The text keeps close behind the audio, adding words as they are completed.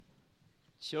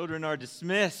Children are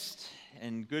dismissed,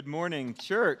 and good morning,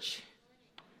 church.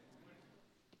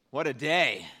 What a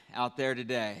day out there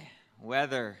today.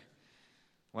 Weather.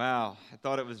 Wow, I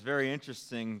thought it was very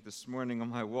interesting this morning on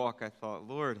my walk. I thought,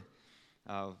 Lord,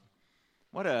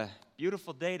 what a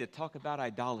beautiful day to talk about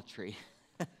idolatry.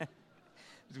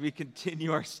 As we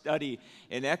continue our study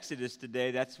in Exodus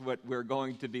today, that's what we're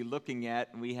going to be looking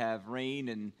at. And we have rain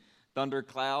and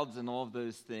thunderclouds and all of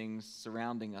those things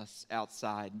surrounding us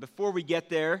outside. Before we get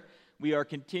there, we are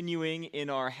continuing in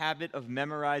our habit of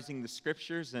memorizing the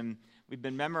scriptures, and we've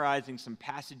been memorizing some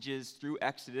passages through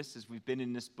Exodus as we've been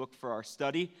in this book for our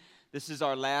study. This is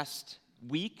our last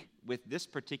week with this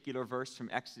particular verse from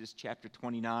Exodus chapter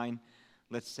 29.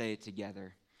 Let's say it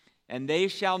together. And they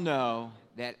shall know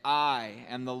that I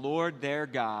am the Lord their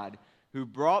God, who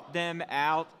brought them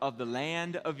out of the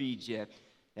land of Egypt,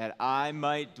 that I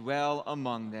might dwell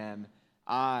among them.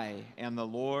 I am the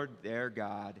Lord their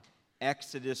God.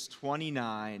 Exodus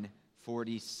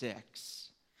 29:46.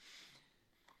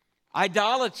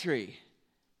 Idolatry.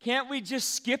 Can't we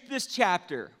just skip this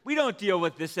chapter? We don't deal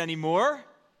with this anymore,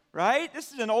 right?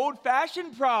 This is an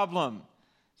old-fashioned problem.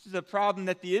 This is a problem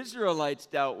that the Israelites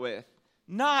dealt with.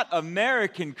 Not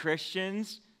American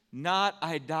Christians, not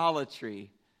idolatry,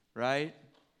 right?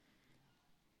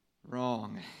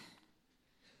 Wrong.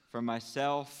 For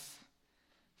myself,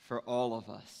 for all of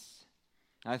us.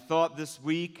 I thought this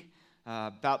week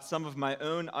about some of my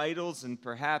own idols, and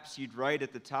perhaps you'd write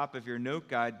at the top of your note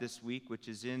guide this week, which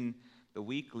is in the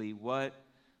weekly, what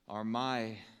are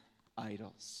my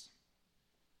idols?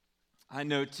 I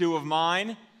know two of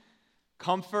mine,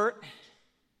 comfort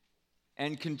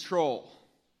and control.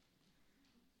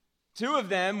 Two of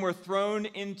them were thrown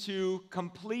into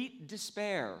complete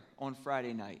despair on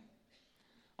Friday night.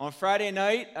 On Friday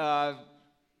night, I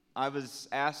was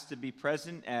asked to be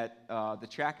present at the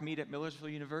track meet at Millersville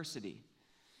University.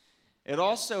 It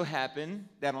also happened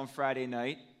that on Friday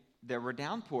night, there were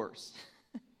downpours,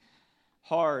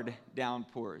 hard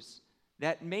downpours,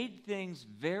 that made things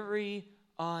very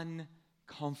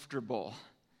uncomfortable.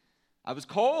 I was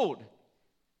cold.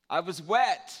 I was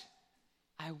wet.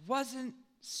 I wasn't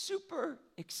super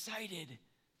excited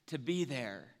to be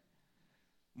there.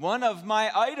 One of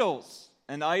my idols,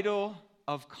 an idol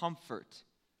of comfort,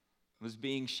 was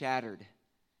being shattered,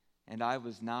 and I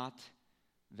was not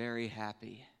very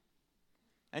happy.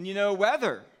 And you know,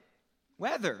 weather,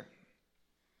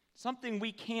 something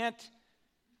we can't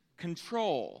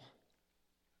control,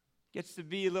 gets to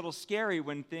be a little scary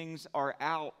when things are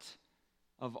out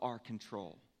of our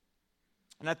control.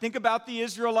 And I think about the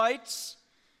Israelites,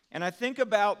 and I think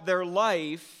about their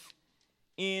life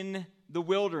in the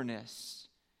wilderness.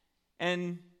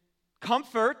 And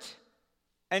comfort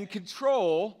and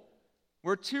control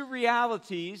were two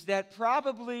realities that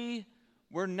probably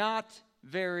were not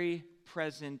very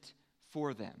present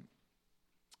for them.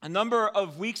 A number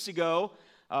of weeks ago,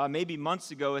 maybe months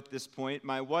ago at this point,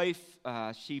 my wife,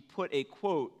 she put a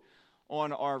quote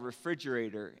on our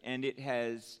refrigerator, and it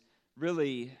has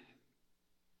really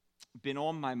been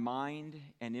on my mind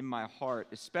and in my heart,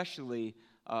 especially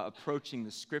approaching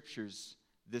the scriptures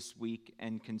this week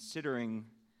and considering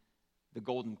the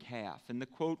golden calf. And the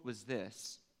quote was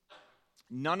this: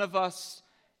 "None of us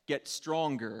get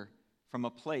stronger from a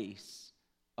place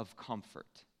of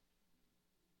comfort."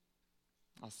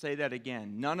 I'll say that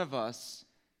again. None of us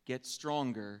get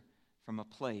stronger from a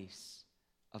place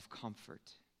of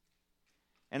comfort.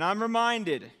 And I'm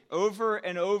reminded over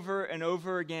and over and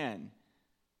over again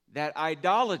that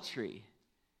idolatry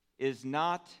is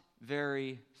not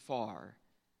very far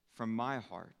from my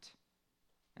heart.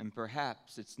 And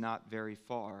perhaps it's not very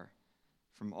far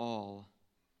from all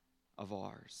of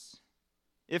ours.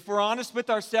 If we're honest with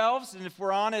ourselves and if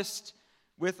we're honest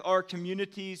with our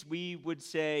communities, we would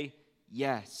say,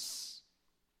 yes,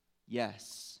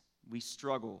 we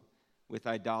struggle with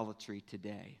idolatry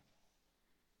today.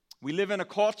 We live in a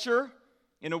culture,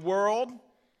 in a world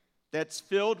that's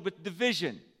filled with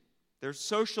division. There's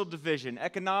social division,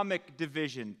 economic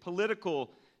division,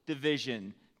 political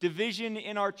division, division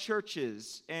in our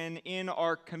churches and in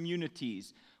our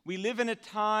communities. We live in a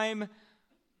time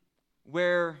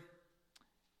where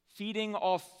feeding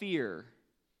off fear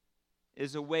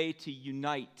is a way to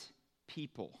unite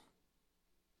people.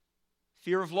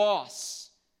 Fear of loss,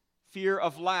 fear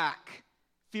of lack,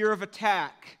 fear of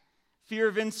attack, fear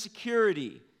of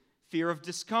insecurity, fear of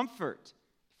discomfort,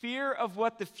 fear of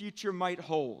what the future might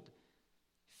hold,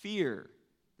 fear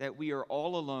that we are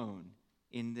all alone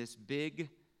in this big,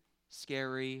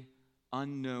 scary,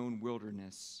 unknown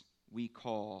wilderness we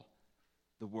call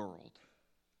the world.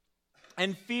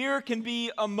 And fear can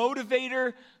be a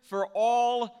motivator for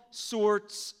all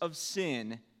sorts of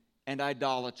sin and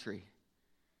idolatry.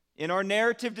 In our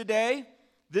narrative today,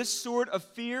 this sort of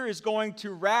fear is going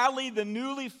to rally the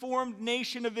newly formed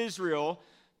nation of Israel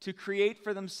to create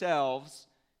for themselves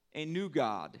a new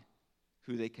God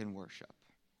who they can worship.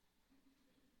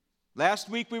 Last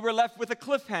week we were left with a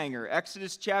cliffhanger.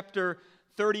 Exodus chapter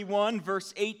 31,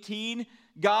 verse 18.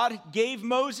 God gave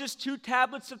Moses 2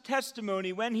 tablets of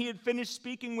testimony when he had finished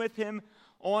speaking with him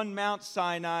on Mount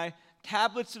Sinai,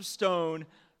 tablets of stone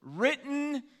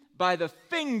written by the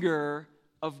finger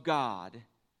of God.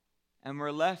 And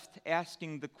we're left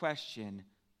asking the question,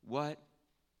 what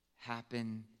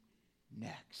happened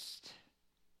next?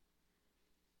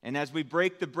 And as we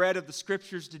break the bread of the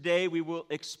scriptures today, we will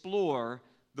explore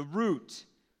the root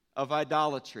of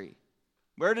idolatry.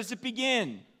 Where does it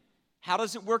begin? How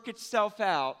does it work itself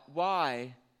out?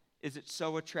 Why is it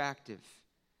so attractive?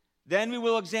 Then we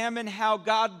will examine how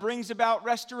God brings about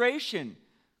restoration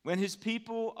when his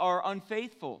people are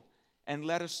unfaithful and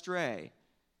led astray.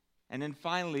 And then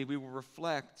finally, we will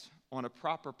reflect on a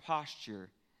proper posture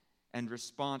and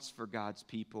response for God's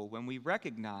people when we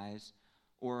recognize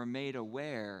or are made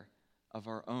aware of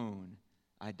our own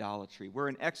idolatry. We're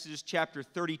in Exodus chapter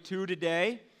 32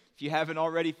 today. If you haven't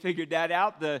already figured that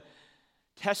out, the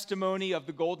testimony of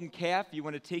the golden calf, you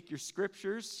want to take your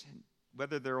scriptures,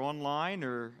 whether they're online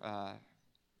or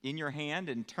in your hand,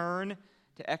 and turn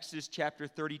to Exodus chapter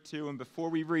 32. And before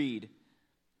we read,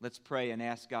 let's pray and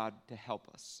ask God to help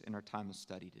us in our time of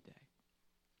study today.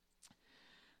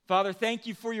 Father, thank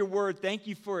you for your word. Thank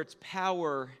you for its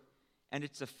power and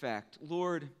its effect.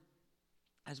 Lord,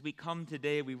 as we come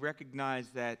today, we recognize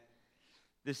that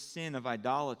this sin of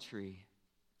idolatry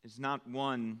is not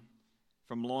one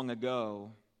from long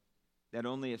ago that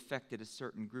only affected a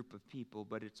certain group of people,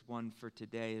 but it's one for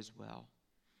today as well.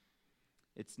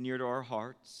 It's near to our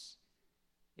hearts.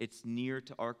 It's near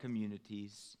to our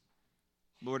communities.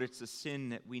 Lord, it's a sin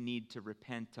that we need to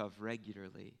repent of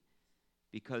regularly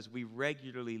because we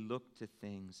regularly look to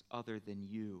things other than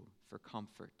you for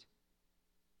comfort.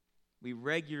 We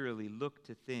regularly look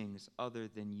to things other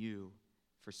than you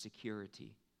for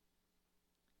security.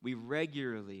 We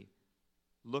regularly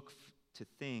look to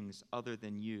things other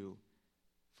than you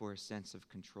for a sense of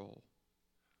control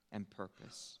and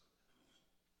purpose.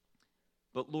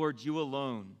 But Lord, you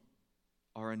alone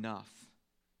are enough.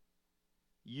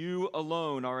 You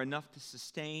alone are enough to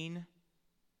sustain,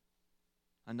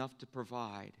 enough to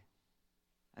provide,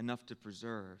 enough to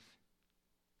preserve,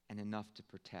 and enough to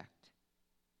protect.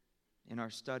 In our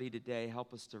study today,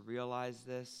 help us to realize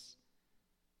this.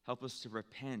 Help us to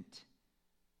repent,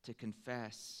 to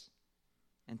confess,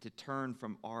 and to turn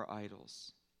from our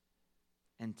idols,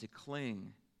 and to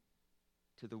cling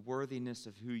to the worthiness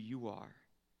of who you are,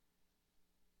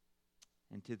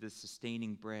 and to the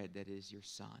sustaining bread that is your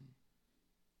Son.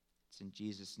 It's in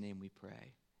Jesus' name we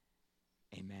pray.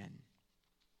 Amen.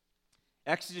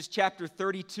 Exodus chapter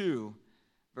 32,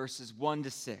 verses 1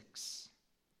 to 6.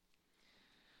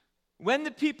 When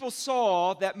the people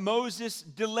saw that Moses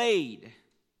delayed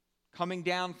coming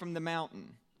down from the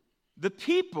mountain, the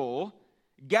people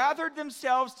gathered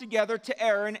themselves together to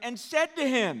Aaron and said to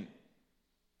him,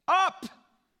 "Up,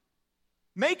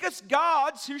 make us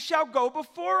gods who shall go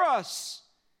before us.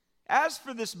 As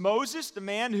for this Moses, the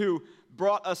man who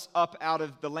brought us up out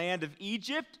of the land of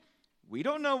Egypt, we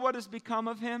don't know what has become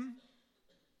of him."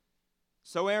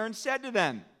 So Aaron said to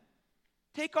them,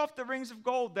 "Take off the rings of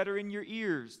gold that are in your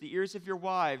ears, the ears of your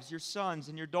wives, your sons,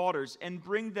 and your daughters, and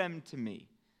bring them to me."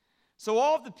 So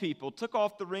all of the people took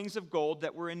off the rings of gold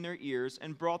that were in their ears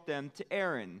and brought them to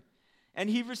Aaron. And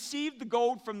he received the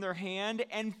gold from their hand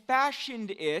and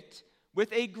fashioned it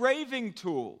with a graving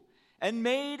tool and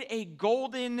made a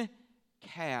golden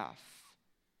calf.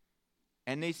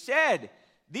 And they said,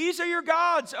 "These are your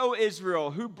gods, O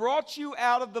Israel, who brought you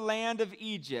out of the land of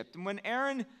Egypt." And when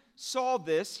Aaron saw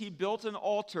this, he built an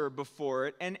altar before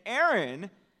it. And Aaron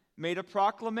made a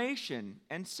proclamation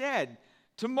and said,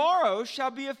 "Tomorrow shall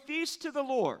be a feast to the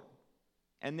Lord."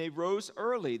 And they rose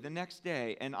early the next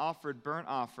day and offered burnt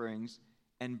offerings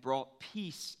and brought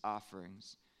peace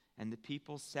offerings. And the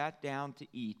people sat down to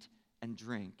eat and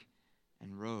drink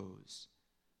and rose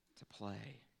to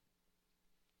play.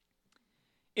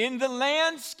 In the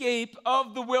landscape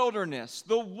of the wilderness,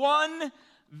 the one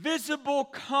visible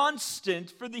constant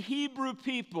for the Hebrew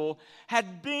people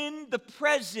had been the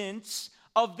presence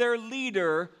of their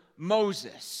leader,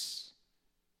 Moses.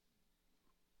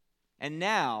 And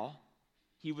now,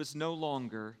 he was no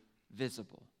longer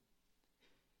visible.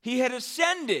 He had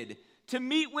ascended to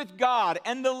meet with God,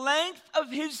 and the length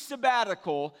of his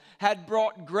sabbatical had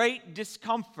brought great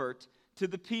discomfort to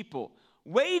the people.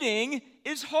 Waiting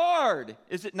is hard,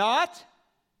 is it not?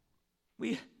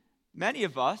 Many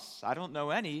of us, I don't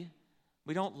know any,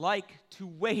 we don't like to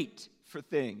wait for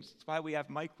things. That's why we have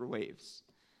microwaves.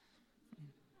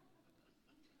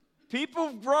 People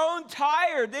have grown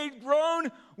tired. They've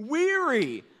grown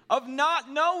weary of not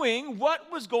knowing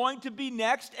what was going to be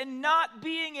next and not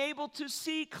being able to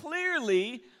see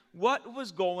clearly what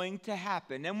was going to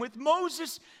happen. And with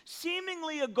Moses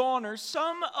seemingly a goner,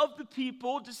 some of the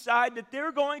people decide that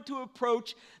they're going to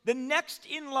approach the next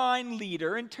in line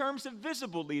leader in terms of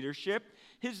visible leadership.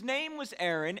 His name was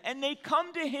Aaron, and they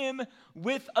come to him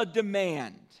with a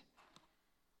demand.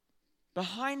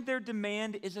 Behind their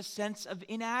demand is a sense of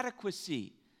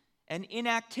inadequacy and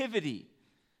inactivity,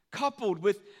 coupled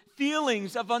with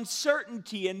feelings of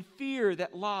uncertainty and fear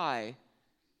that lie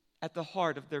at the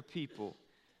heart of their people.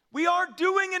 We aren't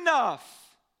doing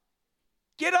enough.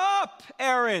 Get up,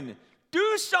 Aaron.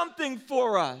 Do something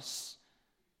for us.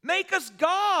 Make us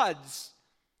gods.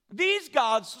 These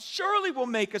gods surely will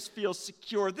make us feel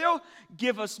secure. They'll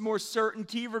give us more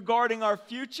certainty regarding our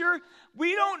future.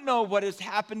 We don't know what has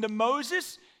happened to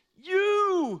Moses.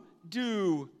 You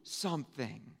do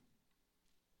something.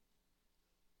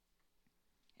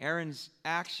 Aaron's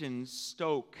actions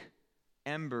stoke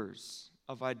embers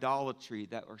of idolatry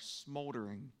that are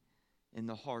smoldering in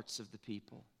the hearts of the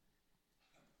people.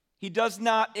 He does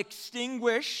not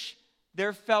extinguish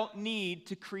their felt need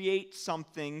to create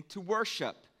something to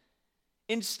worship.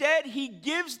 Instead, he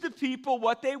gives the people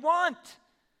what they want,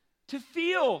 to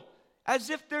feel as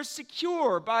if they're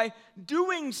secure by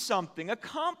doing something,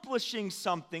 accomplishing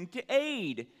something to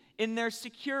aid in their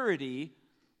security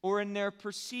or in their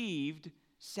perceived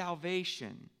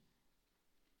salvation.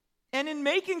 And in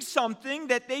making something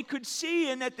that they could see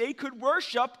and that they could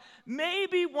worship,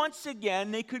 maybe once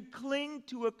again they could cling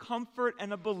to a comfort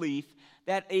and a belief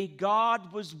that a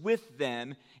God was with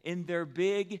them in their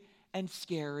big and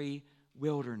scary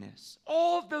wilderness.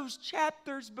 All of those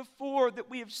chapters before that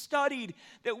we have studied,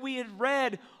 that we had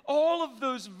read, all of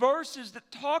those verses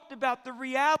that talked about the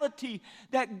reality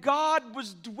that God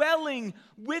was dwelling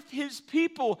with his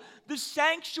people, the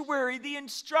sanctuary, the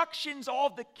instructions,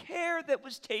 all the care that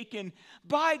was taken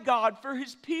by God for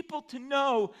his people to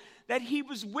know that he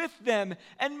was with them.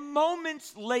 And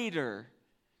moments later,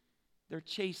 they're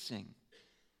chasing,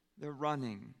 they're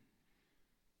running,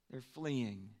 they're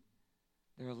fleeing.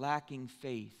 They're lacking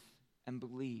faith and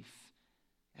belief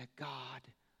that God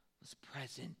was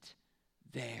present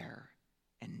there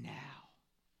and now.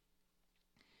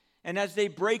 And as they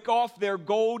break off their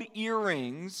gold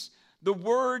earrings, the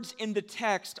words in the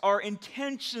text are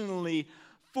intentionally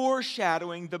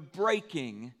foreshadowing the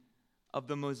breaking of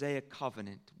the Mosaic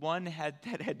covenant, one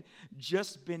that had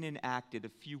just been enacted a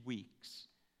few weeks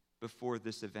before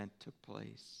this event took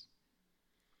place.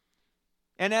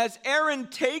 And as Aaron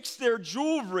takes their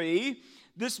jewelry,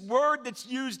 this word that's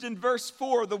used in verse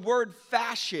 4, the word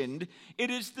fashioned, it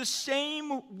is the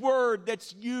same word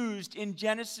that's used in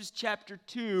Genesis chapter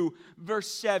 2, verse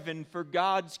 7 for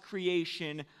God's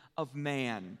creation of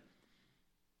man.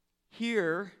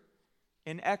 Here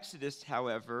in Exodus,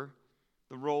 however,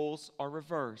 the roles are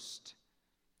reversed.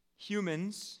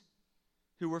 Humans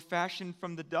who were fashioned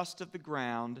from the dust of the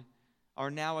ground are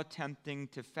now attempting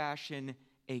to fashion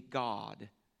a God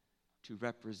to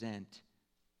represent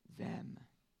them.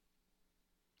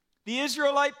 The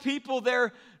Israelite people,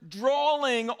 they're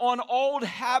drawing on old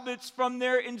habits from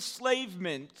their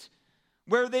enslavement,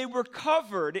 where they were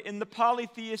covered in the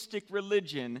polytheistic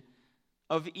religion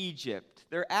of Egypt.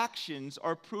 Their actions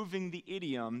are proving the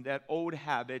idiom that old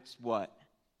habits, what?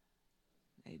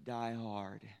 They die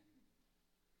hard.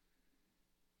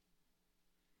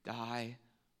 Die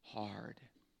hard.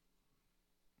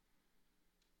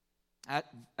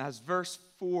 As verse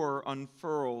 4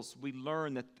 unfurls, we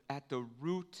learn that at the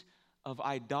root of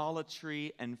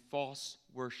idolatry and false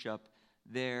worship,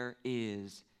 there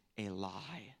is a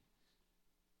lie.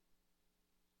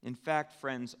 In fact,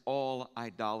 friends, all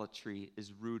idolatry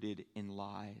is rooted in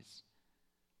lies.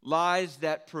 Lies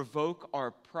that provoke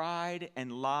our pride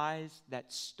and lies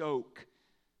that stoke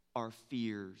our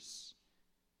fears.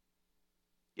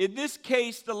 In this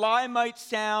case, the lie might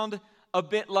sound a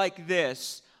bit like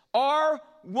this: our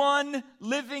one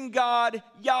living God,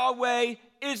 Yahweh,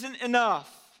 isn't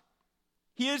enough.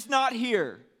 He is not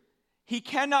here. He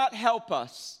cannot help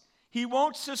us. He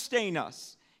won't sustain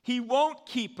us. He won't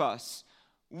keep us.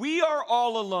 We are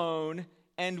all alone,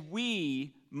 and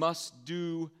we must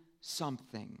do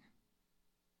something.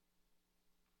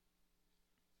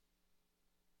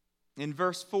 In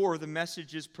verse 4, the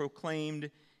message is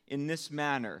proclaimed in this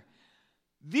manner: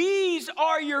 "These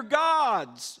are your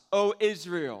gods, O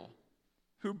Israel,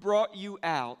 who brought you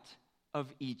out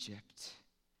of Egypt."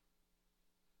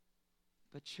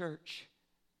 But church,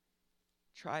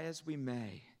 try as we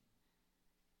may,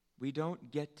 we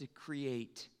don't get to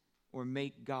create or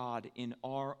make God in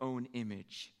our own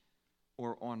image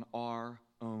or on our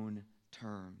own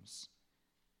terms.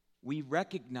 We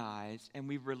recognize and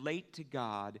we relate to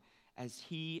God as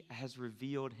He has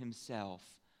revealed Himself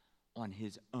on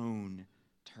His own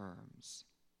terms.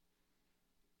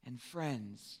 And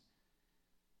friends,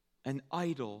 an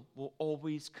idol will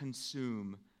always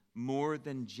consume more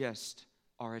than just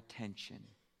our attention.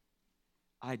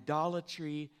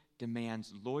 Idolatry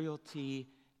demands loyalty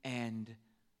and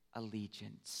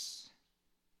allegiance.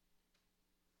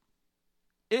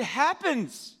 It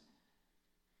happens.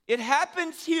 It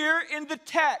happens here in the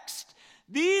text.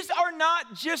 These are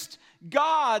not just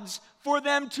gods for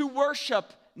them to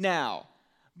worship now,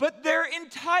 but their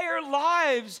entire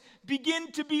lives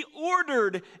begin to be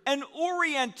ordered and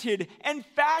oriented and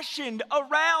fashioned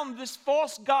around this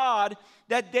false god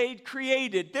that they'd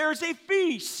created. There's a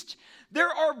feast. There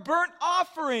are burnt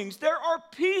offerings. There are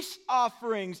peace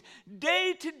offerings.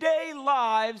 Day-to-day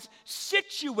lives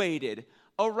situated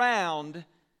around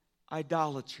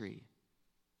idolatry.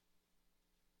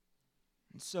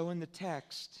 And so in the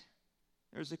text,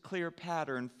 there's a clear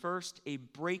pattern. First, a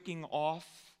breaking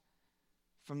off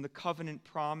from the covenant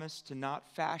promise to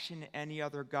not fashion any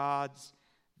other gods.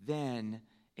 Then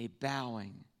a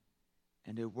bowing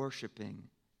and a worshiping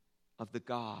of the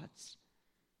gods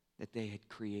that they had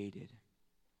created.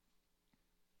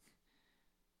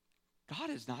 God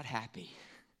is not happy.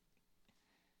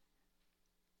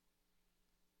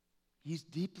 He's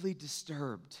deeply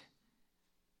disturbed.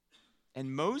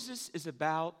 And Moses is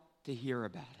about to hear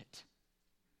about it.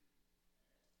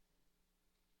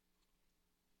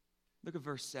 Look at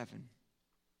verse 7.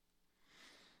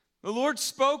 The Lord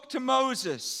spoke to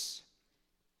Moses,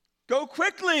 "Go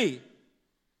quickly,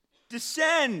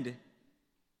 descend,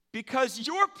 because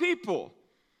your people,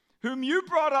 whom you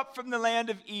brought up from the land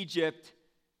of Egypt,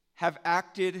 have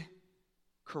acted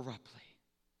corruptly.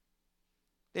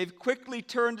 They've quickly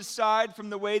turned aside from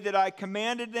the way that I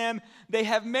commanded them. They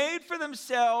have made for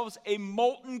themselves a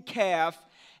molten calf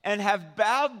and have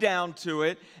bowed down to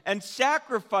it and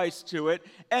sacrificed to it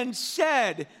and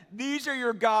said, 'These are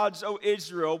your gods, O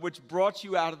Israel, which brought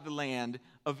you out of the land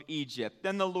of Egypt.'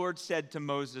 Then the Lord said to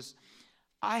Moses,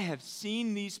 'I have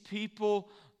seen these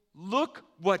people. Look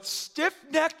what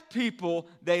stiff-necked people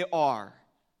they are.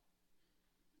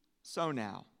 So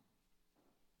now,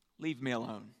 leave me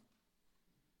alone,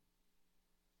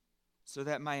 so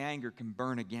that my anger can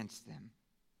burn against them,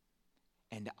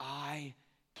 and I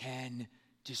can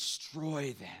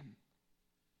destroy them.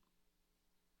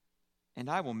 And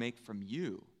I will make from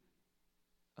you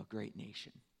a great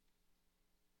nation.'"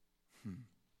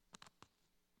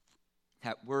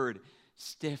 That word,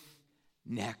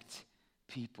 stiff-necked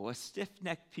people. A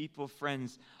stiff-necked people,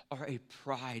 friends, are a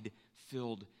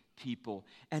pride-filled people.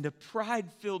 And a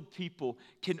pride-filled people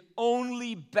can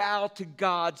only bow to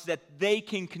gods that they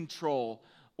can control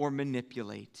or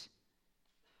manipulate.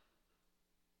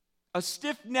 A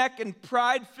stiff-necked and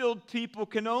pride-filled people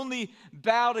can only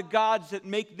bow to gods that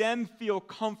make them feel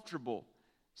comfortable,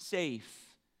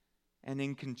 safe, and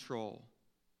in control.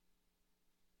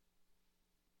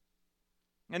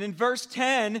 And in verse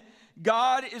 10,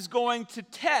 God is going to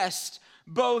test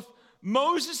both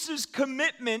Moses'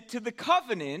 commitment to the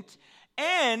covenant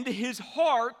and his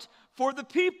heart for the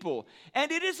people.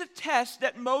 And it is a test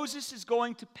that Moses is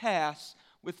going to pass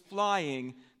with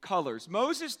flying colors.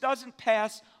 Moses doesn't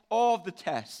pass all of the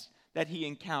tests that he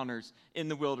encounters in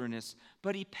the wilderness,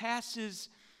 but he passes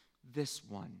this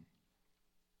one.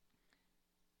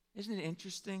 Isn't it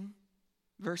interesting?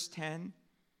 Verse 10,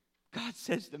 God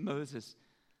says to Moses,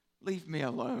 "Leave me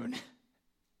alone."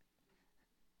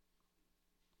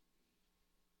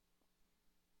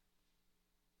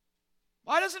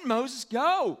 Why doesn't Moses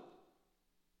go?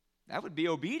 That would be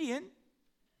obedient.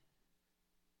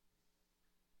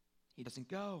 He doesn't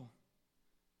go.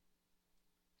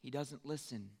 He doesn't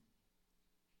listen.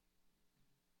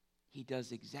 He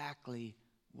does exactly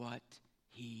what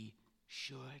he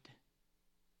should.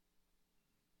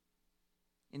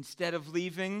 Instead of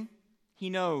leaving, he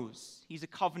knows he's a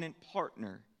covenant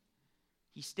partner.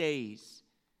 He stays.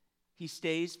 He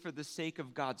stays for the sake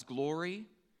of God's glory,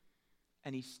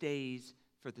 and he stays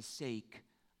for the sake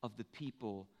of the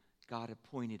people God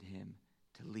appointed him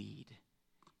to lead.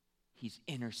 He's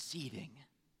interceding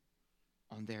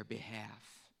on their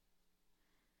behalf.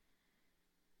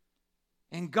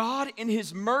 And God, in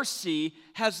his mercy,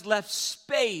 has left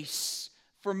space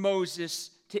for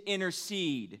Moses to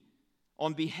intercede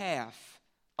on behalf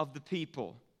of the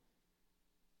people.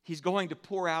 He's going to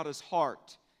pour out his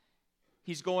heart.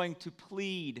 He's going to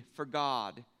plead for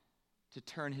God to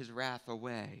turn his wrath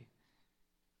away.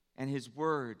 And his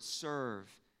words serve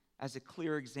as a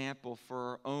clear example for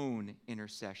our own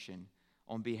intercession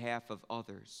on behalf of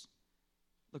others.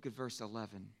 Look at verse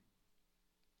 11.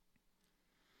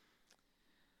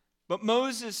 But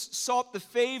Moses sought the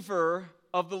favor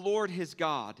of the Lord his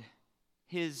God,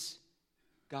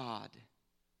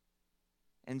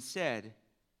 and said,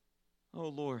 O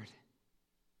Lord,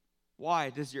 why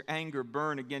does your anger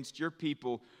burn against your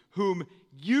people whom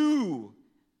you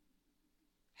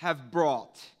have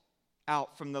brought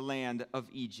out from the land of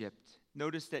Egypt?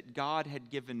 Notice that God had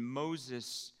given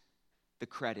Moses the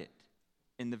credit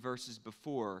in the verses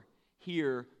before.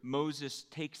 Here, Moses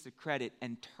takes the credit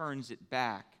and turns it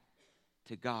back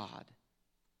to God.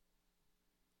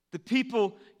 The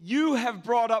people you have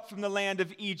brought up from the land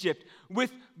of Egypt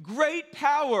with great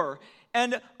power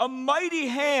and a mighty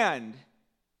hand.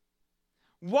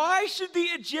 Why should the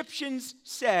Egyptians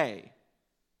say,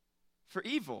 for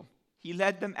evil he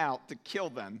led them out to kill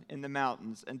them in the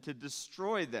mountains and to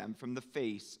destroy them from the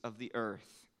face of the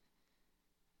earth?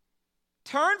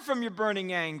 Turn from your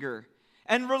burning anger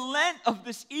and relent of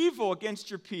this evil against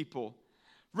your people.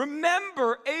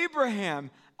 Remember Abraham,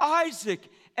 Isaac,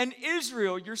 and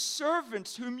Israel, your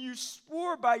servants, whom you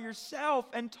swore by yourself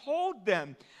and told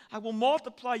them, I will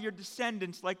multiply your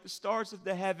descendants like the stars of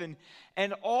the heaven,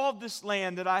 and all this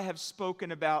land that I have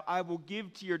spoken about I will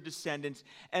give to your descendants,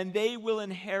 and they will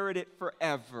inherit it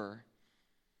forever.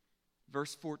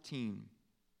 Verse 14.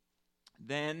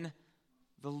 Then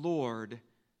the Lord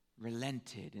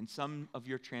relented. In some of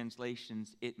your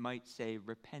translations, it might say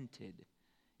repented.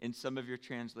 In some of your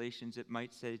translations, it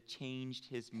might say changed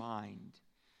his mind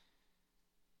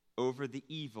over the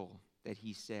evil that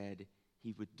he said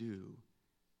he would do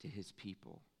to his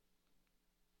people.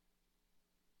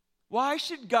 Why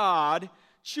should God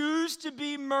choose to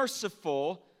be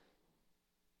merciful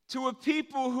to a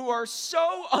people who are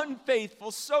so unfaithful,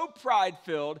 so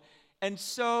pride-filled, and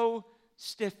so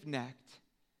stiff-necked?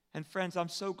 And friends, I'm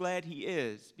so glad he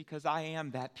is, because I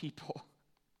am that people.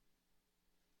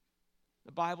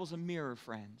 The Bible's a mirror,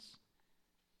 friends.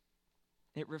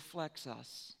 It reflects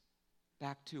us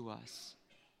back to us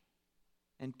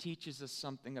and teaches us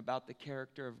something about the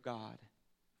character of God.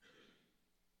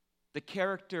 The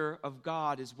character of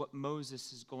God is what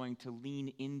Moses is going to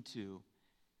lean into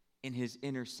in his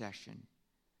intercession.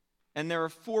 And there are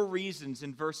 4 reasons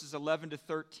in verses 11 to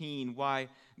 13 why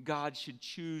God should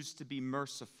choose to be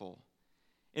merciful.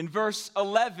 In verse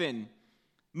 11,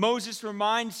 Moses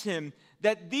reminds him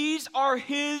that these are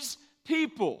his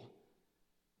people.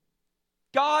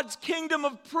 God's kingdom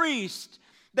of priests.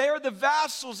 They are the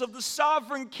vassals of the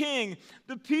sovereign king,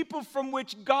 the people from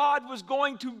which God was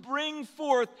going to bring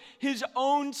forth his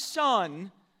own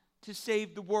son to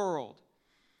save the world.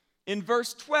 In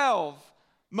verse 12,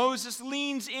 Moses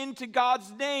leans into God's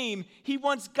name. He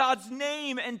wants God's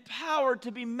name and power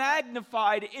to be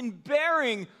magnified in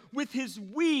bearing with his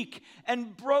weak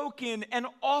and broken and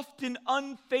often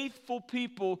unfaithful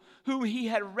people whom he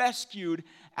had rescued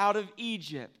out of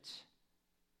Egypt.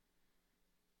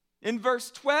 In verse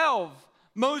 12,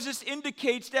 Moses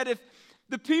indicates that if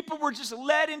the people were just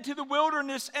led into the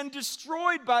wilderness and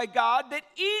destroyed by God, that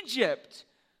Egypt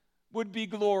would be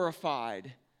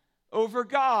glorified over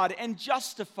God and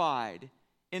justified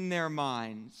in their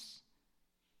minds.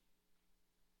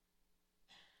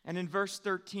 And in verse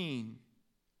 13,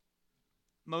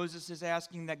 Moses is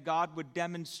asking that God would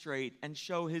demonstrate and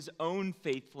show his own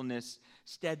faithfulness,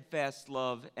 steadfast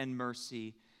love, and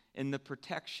mercy in the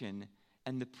protection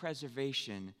and the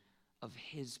preservation of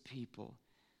his people.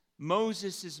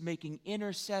 Moses is making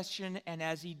intercession, and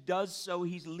as he does so,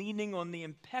 he's leaning on the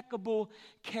impeccable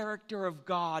character of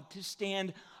God to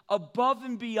stand above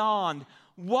and beyond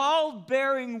while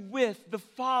bearing with the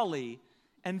folly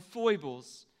and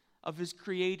foibles of his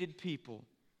created people.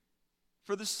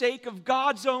 For the sake of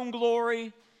God's own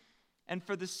glory and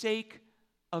for the sake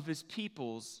of his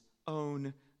people's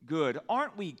own good.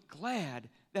 Aren't we glad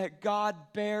that God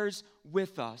bears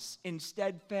with us in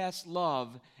steadfast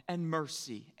love and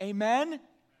mercy? Amen?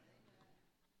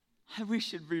 We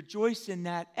should rejoice in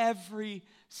that every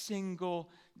single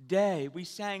day. We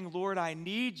sang, Lord, I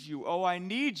need you. Oh, I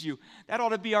need you. That ought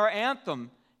to be our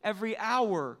anthem every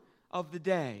hour of the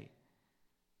day.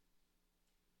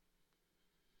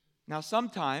 Now,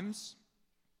 sometimes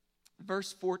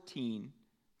verse 14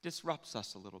 disrupts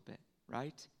us a little bit,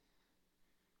 right?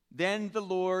 Then the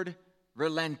Lord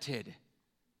relented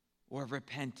or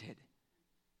repented.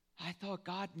 I thought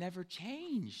God never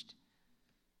changed.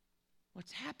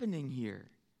 What's happening here?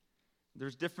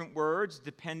 There's different words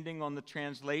depending on the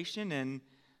translation, and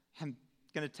I'm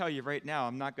going to tell you right now,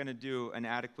 I'm not going to do an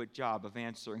adequate job of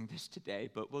answering this today,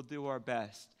 but we'll do our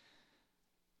best.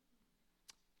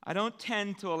 I don't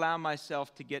tend to allow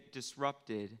myself to get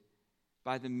disrupted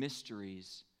by the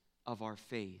mysteries of our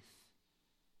faith.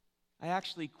 I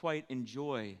actually quite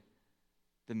enjoy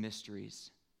the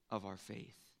mysteries of our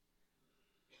faith.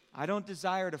 I don't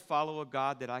desire to follow a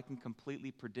God that I can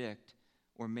completely predict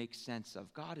or make sense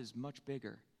of. God is much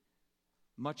bigger,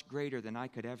 much greater than I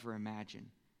could ever imagine.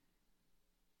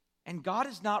 And God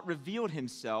has not revealed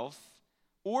himself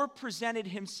or presented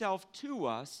himself to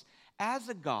us as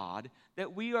a God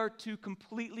that we are to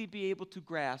completely be able to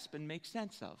grasp and make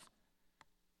sense of.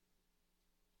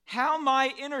 How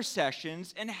my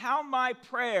intercessions and how my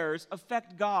prayers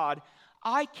affect God,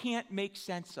 I can't make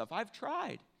sense of. I've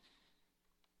tried.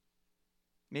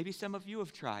 Maybe some of you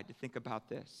have tried to think about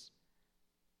this.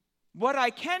 What I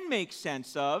can make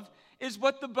sense of is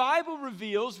what the Bible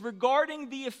reveals regarding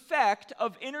the effect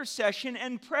of intercession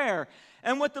and prayer.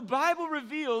 And what the Bible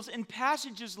reveals in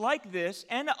passages like this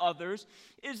and others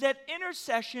is that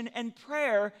intercession and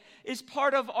prayer is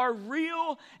part of our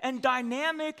real and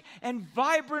dynamic and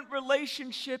vibrant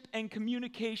relationship and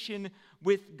communication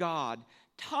with God.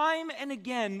 Time and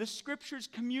again, the scriptures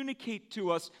communicate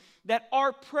to us that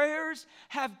our prayers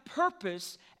have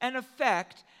purpose and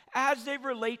effect as they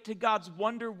relate to God's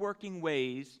wonder-working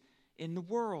ways in the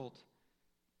world.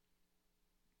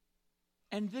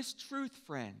 And this truth,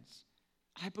 friends,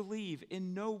 I believe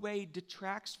in no way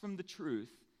detracts from the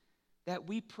truth that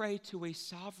we pray to a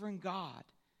sovereign God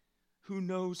who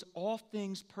knows all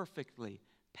things perfectly,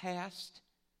 past,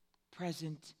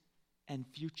 present, and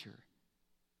future,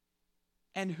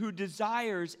 and who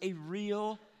desires a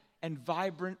real and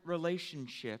vibrant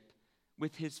relationship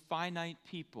with his finite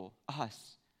people,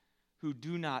 us, who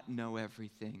do not know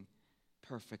everything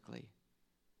perfectly.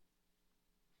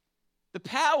 The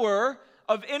power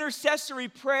of intercessory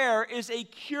prayer is a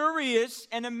curious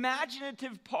and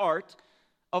imaginative part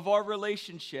of our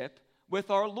relationship with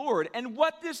our Lord. And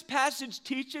what this passage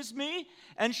teaches me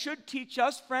and should teach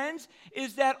us, friends,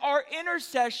 is that our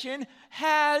intercession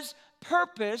has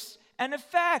purpose and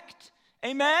effect.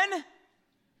 Amen?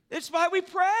 It's why we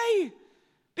pray,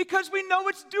 because we know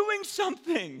it's doing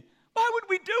something. Why would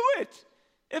we do it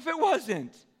if it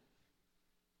wasn't?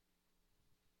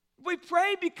 We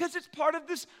pray because it's part of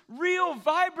this real,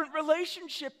 vibrant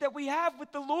relationship that we have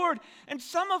with the Lord. And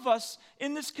some of us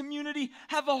in this community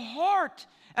have a heart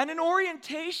and an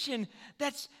orientation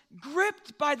that's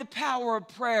gripped by the power of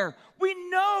prayer. We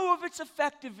know of its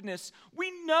effectiveness.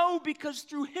 We know because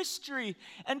through history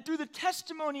and through the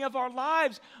testimony of our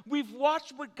lives, we've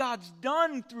watched what God's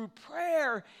done through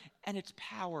prayer and its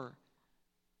power.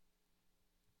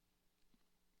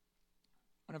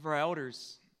 One of our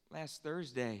elders last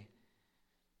Thursday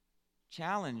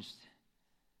challenged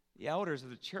the elders of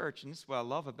the church, and this is what I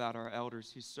love about our elders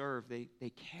who serve. They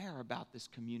care about this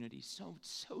community so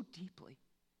deeply.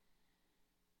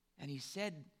 And he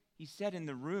said in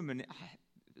the room, and it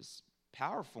was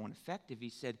powerful and effective, he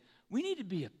said, we need to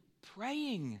be a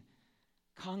praying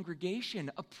congregation,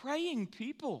 a praying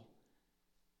people.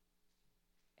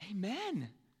 Amen.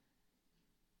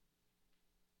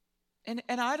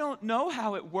 And I don't know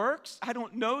how it works. I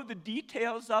don't know the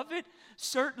details of it.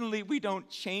 Certainly, we don't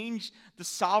change the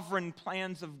sovereign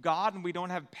plans of God, and we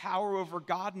don't have power over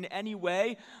God in any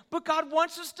way. But God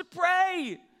wants us to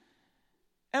pray.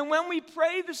 And when we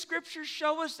pray, the scriptures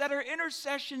show us that our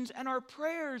intercessions and our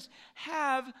prayers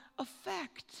have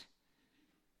effect.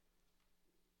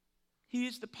 He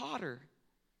is the potter.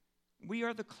 We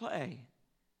are the clay.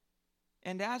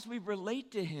 And as we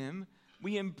relate to him,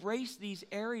 we embrace these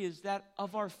areas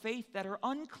of our faith that are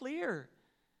unclear.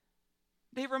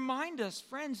 They remind us,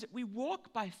 friends, that we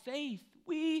walk by faith.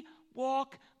 We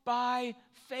walk by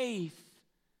faith,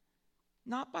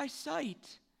 not by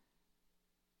sight.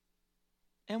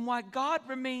 And while God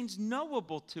remains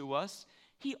knowable to us,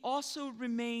 he also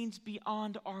remains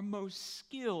beyond our most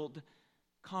skilled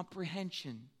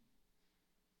comprehension.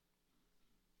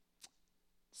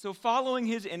 So following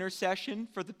his intercession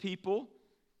for the people,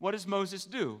 what does Moses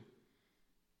do?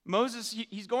 Moses,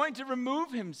 he's going to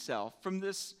remove himself from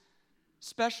this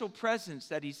special presence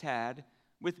that he's had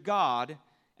with God,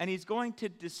 and he's going to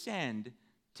descend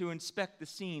to inspect the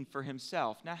scene for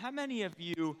himself. Now, how many of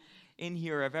you in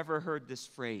here have ever heard this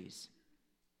phrase?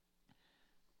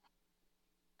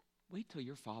 Wait till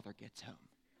your father gets home.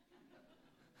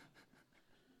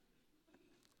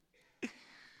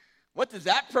 What does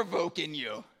that provoke in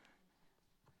you?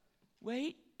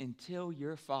 Wait until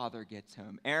your father gets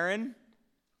home. Aaron's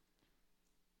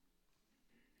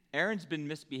been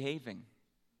misbehaving.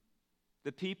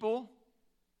 The people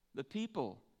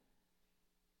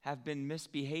have been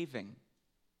misbehaving.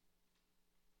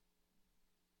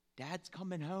 Dad's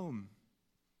coming home.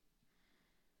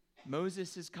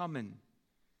 Moses is coming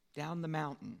down the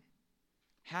mountain.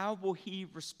 How will he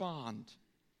respond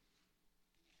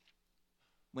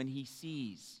when he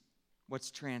sees what's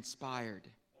transpired?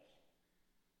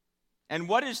 And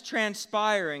what is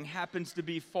transpiring happens to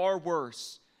be far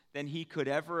worse than he could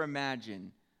ever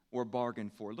imagine or bargain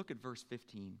for. Look at verse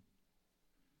 15.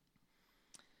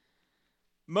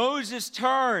 Moses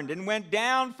turned and went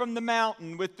down from the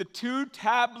mountain with the 2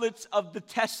 tablets of the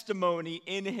testimony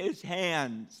in his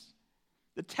hands.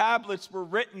 The tablets were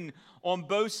written on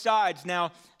both sides.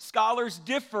 Now, scholars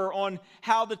differ on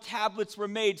how the tablets were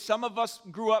made. Some of us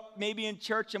grew up maybe in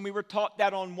church and we were taught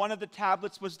that on one of the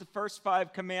tablets was the first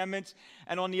 5 commandments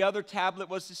and on the other tablet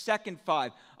was the second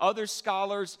 5. Other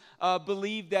scholars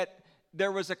believe that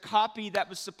there was a copy that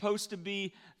was supposed to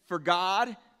be for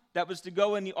God, that was to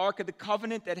go in the Ark of the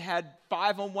Covenant that had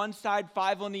 5 on one side,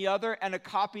 5 on the other, and a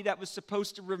copy that was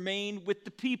supposed to remain with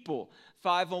the people,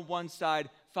 5 on one side,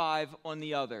 5 on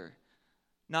the other.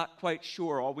 Not quite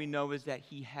sure. All we know is that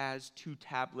he has 2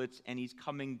 tablets and he's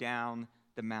coming down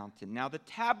the mountain. Now, the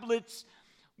tablets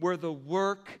were the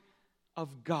work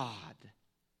of God.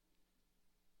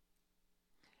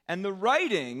 And the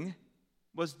writing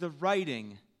was the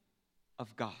writing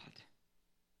of God,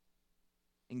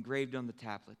 engraved on the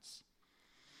tablets.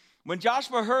 When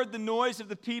Joshua heard the noise of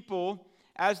the people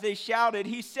as they shouted,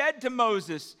 he said to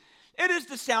Moses, "It is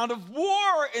the sound of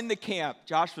war in the camp."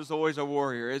 Joshua's always a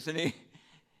warrior, isn't he?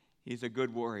 He's a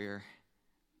good warrior.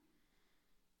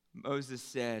 Moses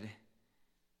said,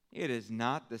 "It is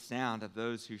not the sound of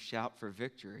those who shout for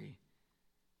victory,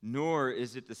 nor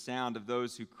is it the sound of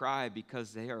those who cry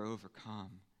because they are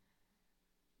overcome.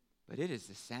 But it is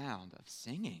the sound of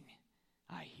singing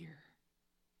I hear."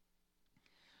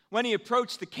 When he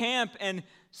approached the camp and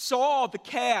saw the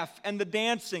calf and the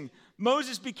dancing,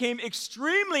 Moses became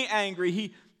extremely angry.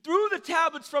 He threw the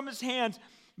tablets from his hands,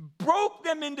 broke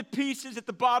them into pieces at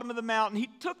the bottom of the mountain. He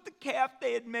took the calf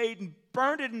they had made and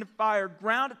burned it in the fire,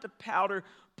 ground it to powder,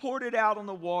 poured it out on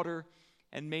the water,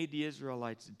 and made the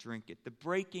Israelites drink it. The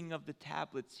breaking of the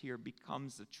tablets here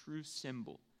becomes a true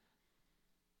symbol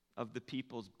of the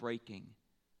people's breaking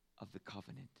of the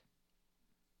covenant.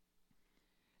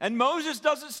 And Moses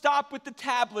doesn't stop with the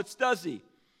tablets, does he?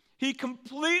 He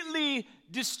completely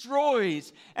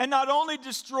destroys, and not only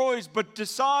destroys, but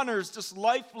dishonors this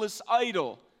lifeless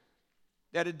idol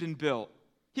that had been built.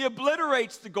 He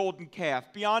obliterates the golden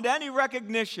calf beyond any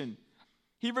recognition.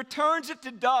 He returns it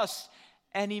to dust,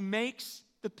 and he makes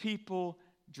the people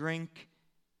drink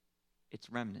its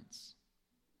remnants.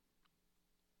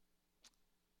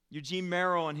 Eugene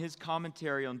Merrill, in his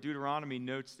commentary on Deuteronomy,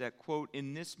 notes that, quote,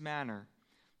 "In this manner,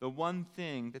 the one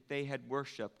thing that they had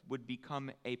worshipped would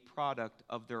become a product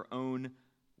of their own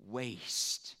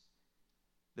waste,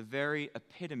 the very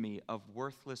epitome of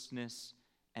worthlessness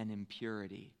and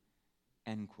impurity,"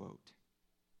 end quote.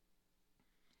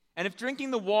 And if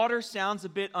drinking the water sounds a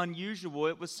bit unusual,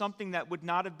 it was something that would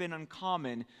not have been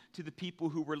uncommon to the people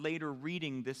who were later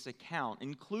reading this account.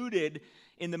 Included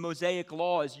in the Mosaic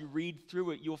Law, as you read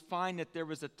through it, you'll find that there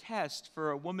was a test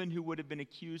for a woman who would have been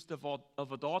accused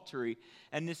of adultery,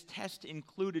 and this test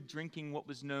included drinking what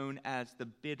was known as the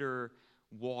bitter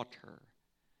water.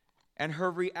 And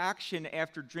her reaction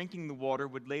after drinking the water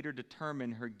would later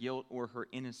determine her guilt or her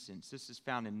innocence. This is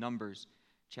found in Numbers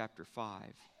chapter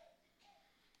 5.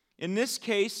 In this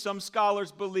case, some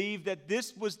scholars believe that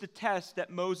this was the test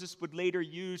that Moses would later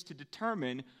use to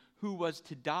determine who was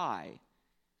to die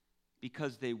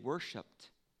because they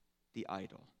worshiped the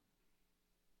idol.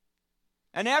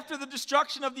 And after the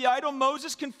destruction of the idol,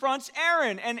 Moses confronts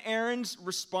Aaron, and Aaron's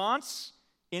response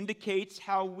indicates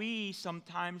how we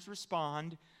sometimes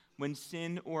respond when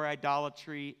sin or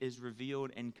idolatry is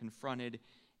revealed and confronted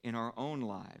in our own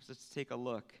lives. Let's take a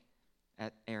look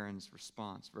at Aaron's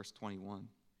response, verse 21.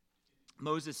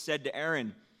 Moses said to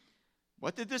Aaron,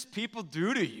 "What did this people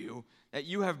do to you that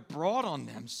you have brought on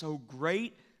them so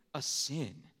great a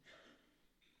sin?"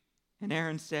 And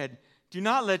Aaron said, "Do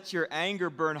not let your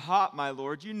anger burn hot, my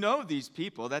lord. You know these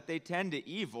people, that they tend to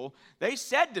evil. They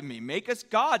said to me, 'Make us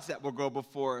gods that will go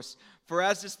before us.' For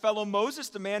as this fellow Moses,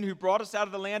 the man who brought us out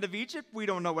of the land of Egypt, we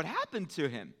don't know what happened to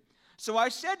him. So I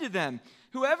said to them,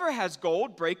 'Whoever has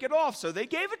gold, break it off.' So they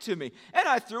gave it to me. And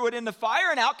I threw it in the fire,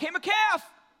 and out came a calf."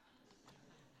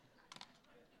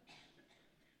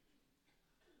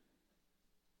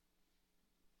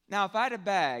 Now, if I had a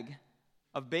bag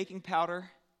of baking powder,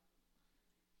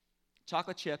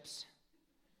 chocolate chips,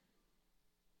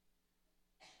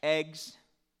 eggs,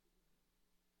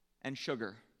 and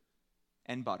sugar,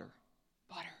 and butter.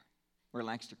 We're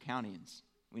Lancaster Countyans.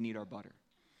 We need our butter.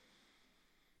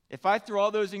 If I threw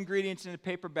all those ingredients in a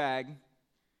paper bag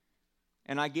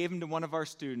and I gave them to one of our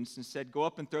students and said, go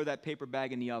up and throw that paper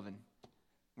bag in the oven,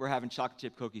 we're having chocolate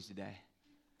chip cookies today.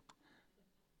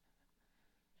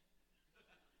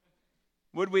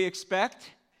 Would we expect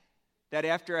that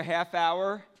after a half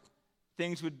hour,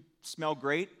 things would smell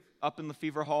great up in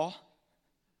Lefevre Hall?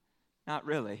 Not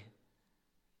really.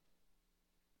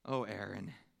 Oh,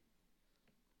 Aaron.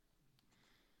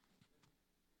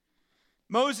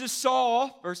 Moses saw,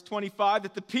 verse 25,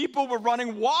 that the people were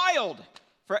running wild,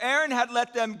 for Aaron had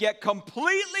let them get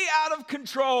completely out of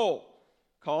control,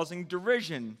 causing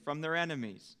derision from their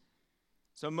enemies.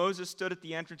 So Moses stood at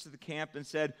the entrance of the camp and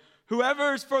said,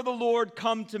 whoever is for the Lord,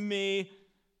 come to me.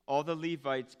 All the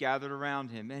Levites gathered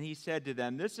around him, and he said to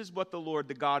them, this is what the Lord,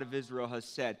 the God of Israel, has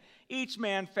said. Each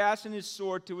man fasten his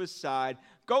sword to his side,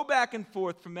 go back and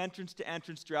forth from entrance to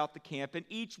entrance throughout the camp, and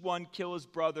each one kill his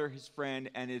brother, his friend,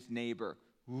 and his neighbor.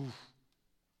 Oof.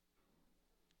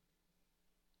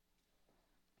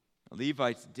 The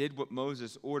Levites did what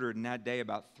Moses ordered, and that day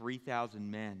about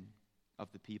 3,000 men of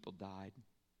the people died.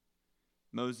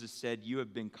 Moses said, you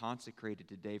have been consecrated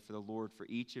today for the Lord, for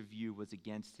each of you was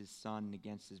against his son and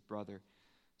against his brother,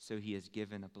 so he has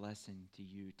given a blessing to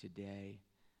you today.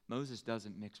 Moses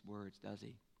doesn't mix words, does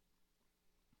he?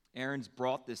 Aaron's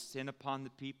brought this sin upon the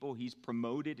people. He's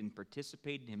promoted and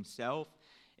participated himself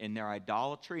in their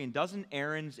idolatry. And doesn't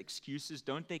Aaron's excuses,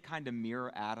 don't they kind of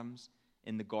mirror Adam's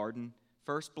in the garden?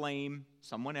 First blame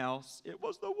someone else. It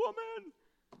was the woman.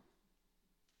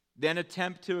 Then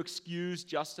attempt to excuse,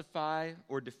 justify,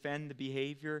 or defend the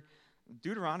behavior.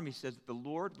 Deuteronomy says that the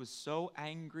Lord was so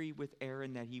angry with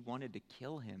Aaron that he wanted to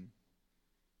kill him.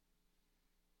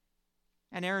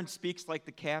 And Aaron speaks like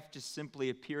the calf just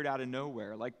simply appeared out of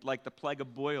nowhere, like the plague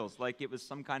of boils, like it was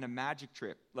some kind of magic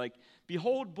trick. Like,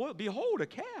 behold, a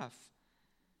calf.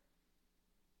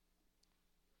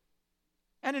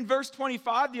 And in verse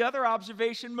 25, the other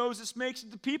observation Moses makes is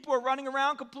the people are running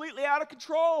around completely out of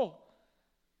control.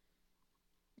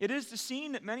 It is the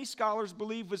scene that many scholars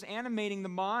believe was animating the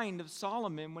mind of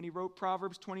Solomon when he wrote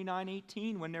Proverbs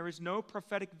 29:18. When there is no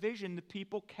prophetic vision, the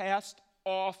people cast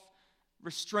off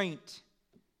restraint.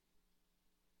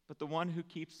 But the one who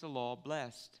keeps the law,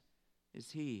 blessed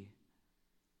is he.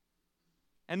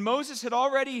 And Moses had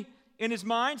already, in his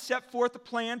mind, set forth a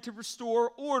plan to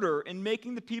restore order in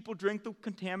making the people drink the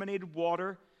contaminated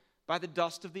water by the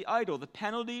dust of the idol. The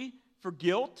penalty for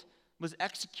guilt was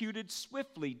executed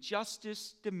swiftly.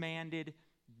 Justice demanded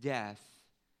death.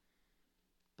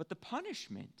 But the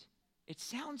punishment, it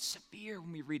sounds severe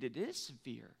when we read it. It is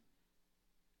severe.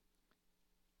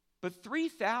 But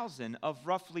 3,000 of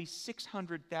roughly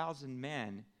 600,000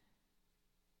 men,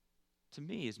 to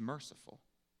me, is merciful.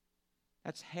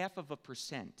 That's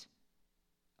 0.5%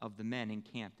 of the men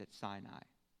encamped at Sinai.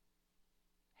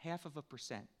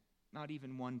 0.5%, not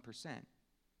even 1%.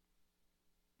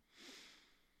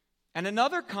 And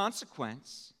another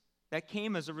consequence that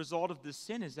came as a result of this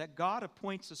sin is that God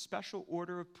appoints a special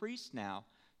order of priests now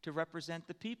to represent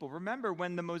the people. Remember,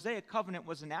 when the Mosaic covenant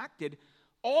was enacted,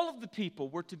 all of the people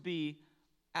were to be,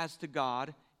 as to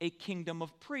God, a kingdom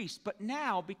of priests. But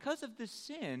now, because of this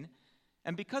sin,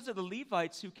 and because of the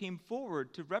Levites who came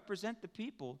forward to represent the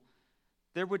people,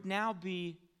 there would now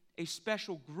be a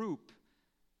special group,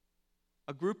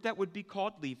 a group that would be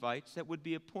called Levites, that would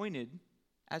be appointed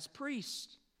as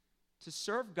priests to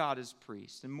serve God as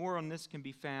priests. And more on this can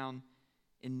be found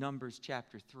in Numbers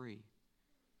chapter 3.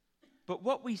 But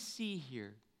what we see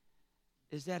here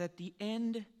is that at the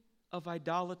end of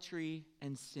idolatry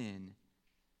and sin,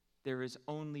 there is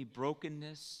only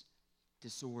brokenness,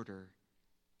 disorder,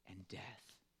 and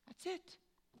death. That's it.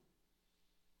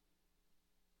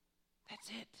 That's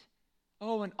it.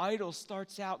 Oh, an idol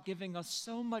starts out giving us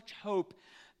so much hope.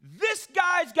 This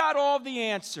guy's got all the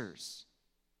answers.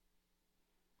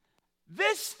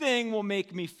 This thing will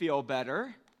make me feel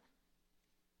better.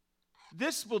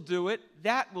 This will do it.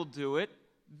 That will do it.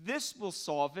 This will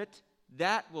solve it.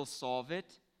 That will solve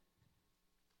it.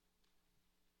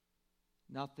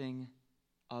 Nothing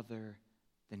other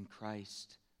than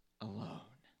Christ alone.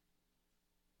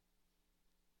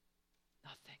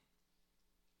 Nothing.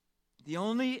 The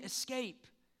only escape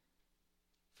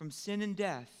from sin and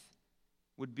death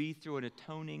would be through an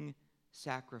atoning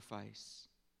sacrifice.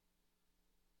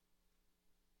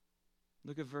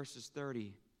 Look at verses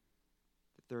 30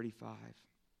 to 35.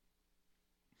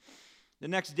 The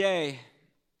next day,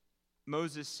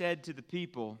 Moses said to the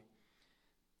people,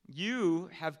 "You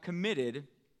have committed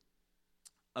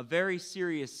a very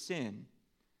serious sin.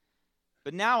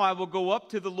 But now I will go up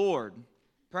to the Lord.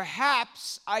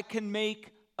 Perhaps I can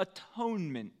make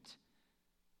atonement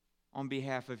on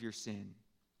behalf of your sin."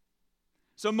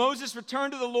 So Moses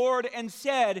returned to the Lord and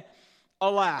said,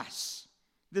 "Alas,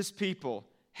 this people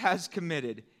has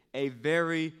committed a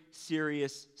very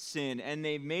serious sin, and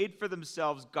they made for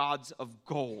themselves gods of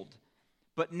gold.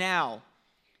 But now,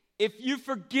 if you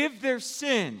forgive their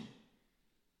sin,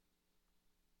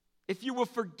 if you will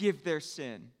forgive their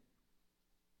sin,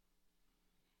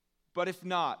 but if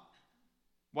not,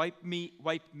 wipe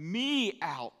me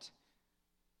out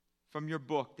from your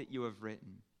book that you have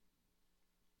written."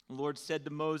 The Lord said to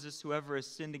Moses, "Whoever has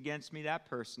sinned against me, that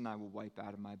person I will wipe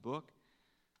out of my book.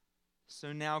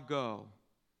 So now go,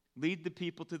 lead the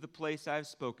people to the place I have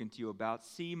spoken to you about.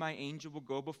 See, my angel will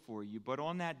go before you, but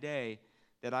on that day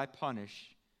that I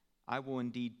punish, I will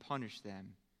indeed punish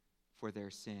them for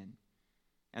their sin."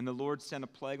 And the Lord sent a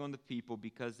plague on the people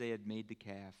because they had made the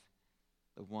calf,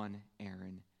 the one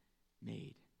Aaron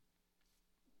made.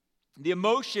 The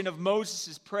emotion of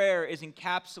Moses' prayer is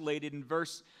encapsulated in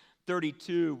verse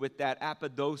 32 with that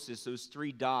apodosis, those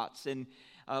three dots. And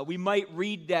we might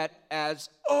read that as,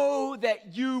 "Oh,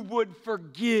 that you would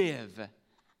forgive."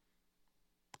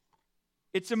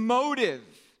 It's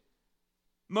emotive.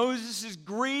 Moses is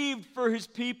grieved for his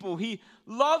people. He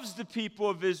loves the people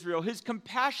of Israel. His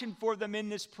compassion for them in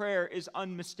this prayer is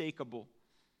unmistakable.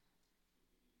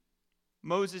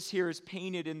 Moses here is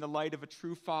painted in the light of a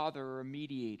true father or a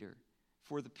mediator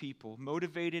for the people.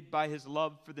 Motivated by his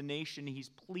love for the nation, he's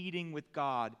pleading with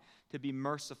God to be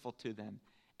merciful to them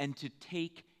and to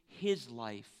take his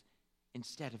life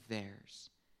instead of theirs.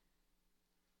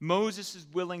 Moses is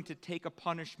willing to take a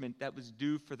punishment that was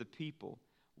due for the people.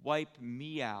 "Wipe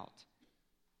me out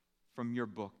from your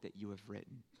book that you have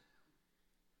written."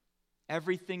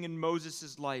 Everything in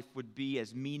Moses' life would be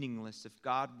as meaningless if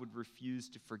God would refuse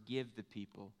to forgive the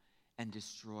people and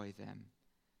destroy them.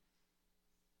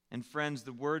 And friends,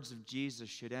 the words of Jesus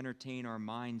should entertain our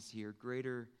minds here.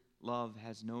 Greater love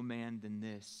has no man than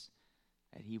this,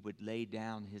 that he would lay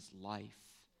down his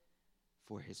life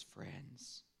for his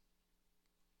friends.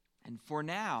 And for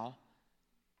now,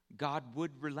 God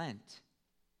would relent.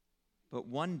 But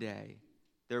one day,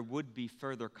 there would be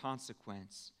further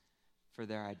consequence for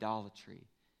their idolatry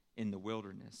in the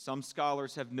wilderness. Some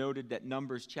scholars have noted that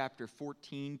Numbers chapter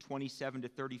 14, 27 to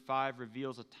 35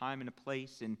 reveals a time and a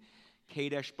place in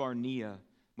Kadesh Barnea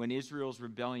when Israel's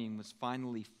rebellion was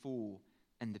finally full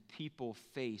and the people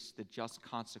faced the just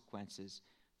consequences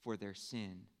for their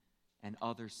sin and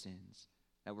other sins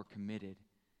that were committed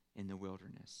in the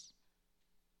wilderness.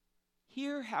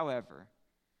 Here, however,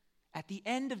 at the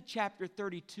end of chapter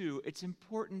 32, it's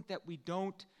important that we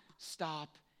don't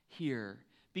stop here,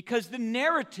 because the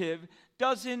narrative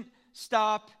doesn't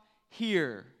stop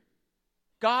here.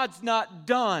 God's not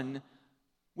done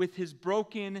with his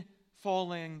broken,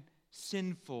 fallen,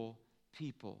 sinful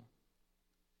people.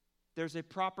 There's a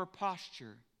proper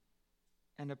posture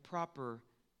and a proper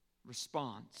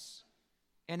response.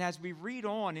 And as we read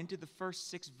on into the first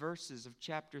 6 verses of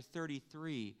chapter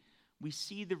 33, we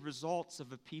see the results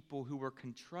of a people who are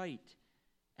contrite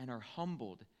and are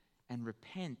humbled and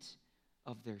repent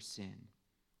of their sin.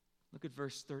 Look at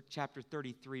chapter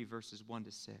 33, verses 1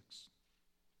 to 6.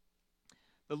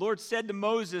 The Lord said to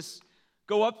Moses,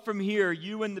 "Go up from here,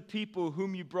 you and the people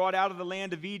whom you brought out of the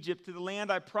land of Egypt, to the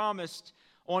land I promised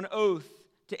on oath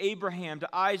to Abraham,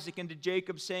 to Isaac, and to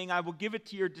Jacob, saying, I will give it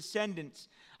to your descendants.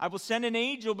 I will send an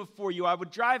angel before you. I will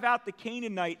drive out the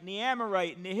Canaanite, and the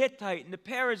Amorite, and the Hittite, and the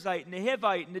Perizzite, and the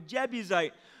Hivite, and the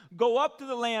Jebusite. Go up to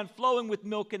the land flowing with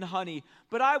milk and honey.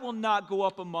 But I will not go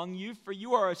up among you, for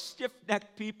you are a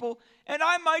stiff-necked people, and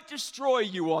I might destroy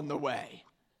you on the way."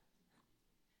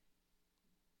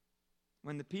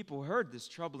 When the people heard this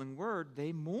troubling word,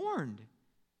 they mourned.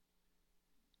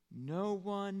 No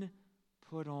one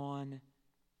put on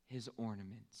his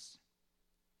ornaments.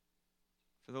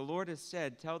 For the Lord has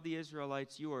said, "Tell the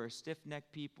Israelites, you are a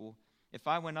stiff-necked people. If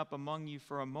I went up among you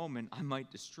for a moment, I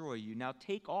might destroy you. Now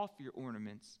take off your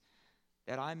ornaments,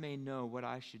 that I may know what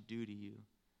I should do to you."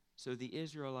 So the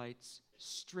Israelites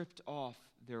stripped off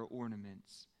their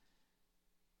ornaments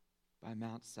by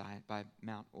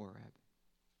Mount Oreb.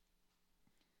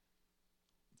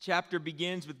 The chapter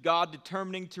begins with God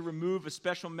determining to remove a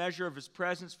special measure of his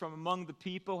presence from among the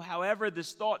people. However,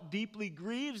 this thought deeply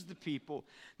grieves the people.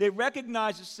 They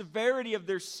recognize the severity of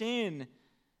their sin.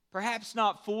 Perhaps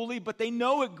not fully, but they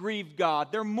know it grieved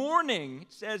God. They're mourning.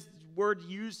 It says the word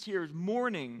used here is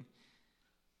mourning.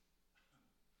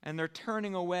 And they're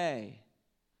turning away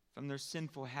from their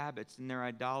sinful habits and their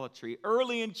idolatry.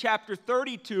 Early in chapter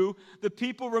 32, the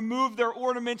people removed their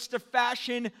ornaments to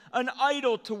fashion an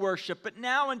idol to worship. But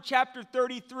now in chapter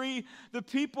 33, the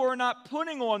people are not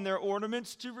putting on their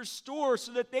ornaments to restore,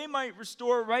 so that they might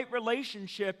restore a right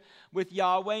relationship with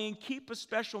Yahweh and keep a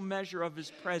special measure of His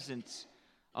presence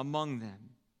among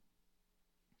them.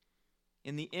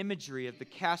 In the imagery of the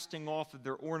casting off of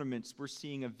their ornaments, we're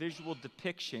seeing a visual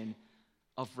depiction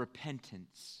of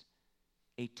repentance,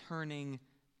 a turning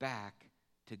back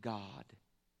to God.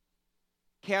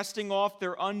 Casting off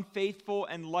their unfaithful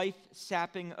and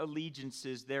life-sapping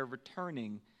allegiances, they're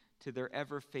returning to their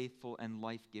ever-faithful and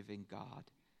life-giving God.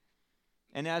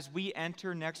 And as we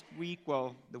enter next week,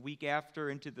 the week after,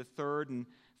 into the third and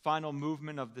final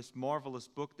movement of this marvelous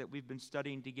book that we've been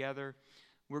studying together,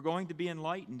 we're going to be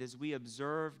enlightened as we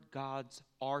observe God's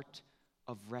art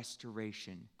of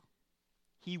restoration.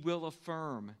 He will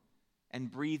affirm and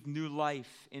breathe new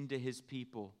life into His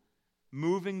people,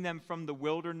 moving them from the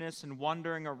wilderness and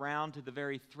wandering around to the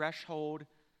very threshold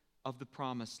of the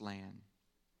promised land.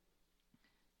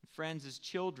 Friends, as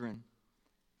children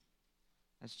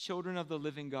of the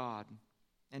living God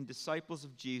and disciples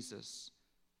of Jesus,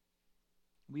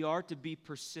 we are to be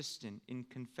persistent in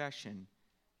confession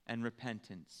and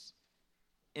repentance,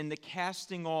 in the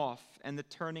casting off and the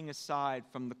turning aside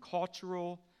from the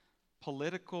cultural,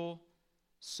 political,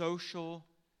 social,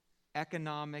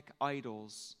 economic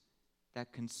idols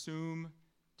that consume,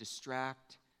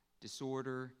 distract,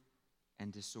 disorder,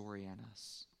 and disorient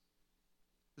us.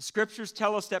 The scriptures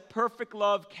tell us that perfect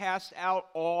love casts out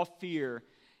all fear,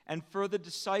 and for the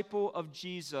disciple of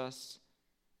Jesus,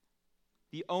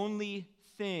 the only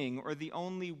thing or the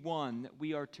only one that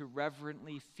we are to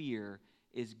reverently fear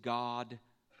is God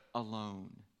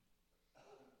alone.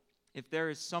 If there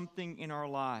is something in our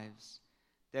lives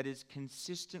that is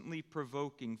consistently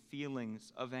provoking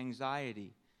feelings of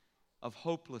anxiety, of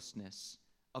hopelessness,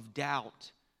 of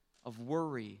doubt, of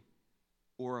worry,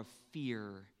 or of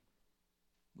fear,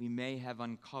 we may have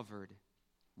uncovered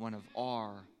one of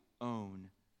our own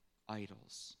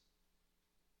idols.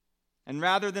 And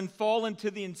rather than fall into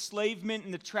the enslavement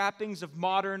and the trappings of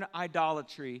modern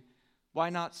idolatry, why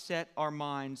not set our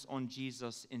minds on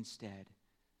Jesus instead?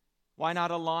 Why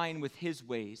not align with His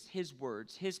ways, His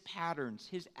words, His patterns,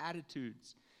 His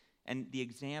attitudes, and the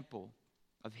example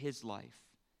of His life?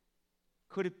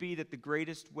 Could it be that the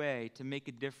greatest way to make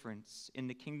a difference in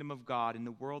the kingdom of God in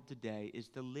the world today is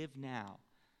to live now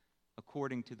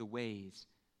according to the ways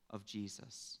of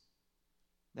Jesus?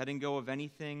 Letting go of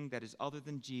anything that is other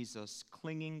than Jesus,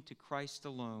 clinging to Christ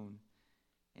alone,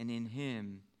 and in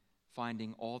Him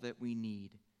finding all that we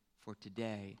need for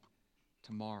today,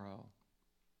 tomorrow,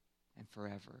 and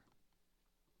forever.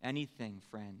 Anything,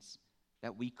 friends,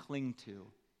 that we cling to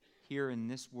here in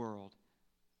this world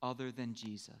other than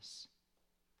Jesus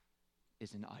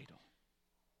is an idol,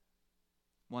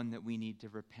 one that we need to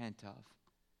repent of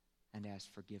and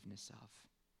ask forgiveness of.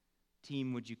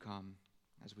 Team, would you come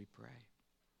as we pray?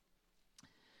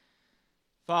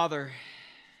 Father,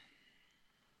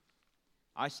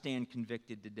 I stand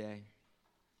convicted today.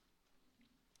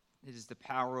 It is the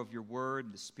power of your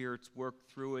word, the Spirit's work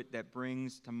through it, that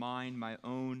brings to mind my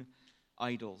own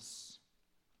idols.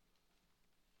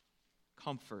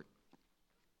 Comfort,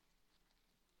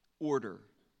 order,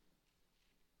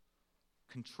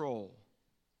 control,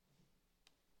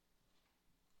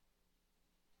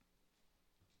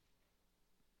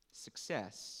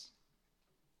 success,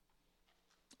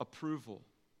 approval,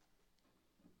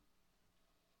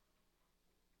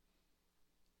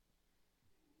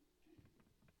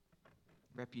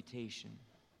 reputation,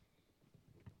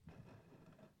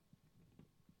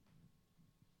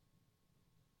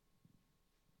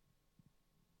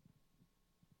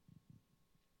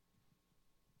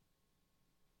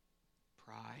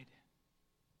 pride,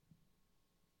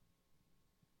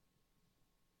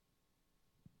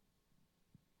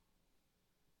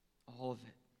 all of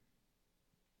it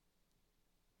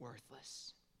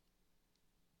worthless.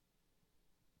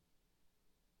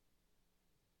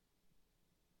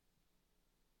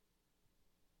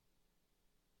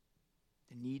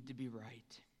 The need to be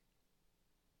right.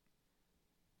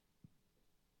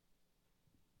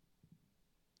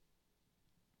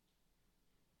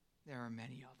 There are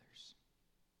many others.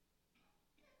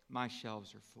 My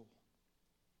shelves are full.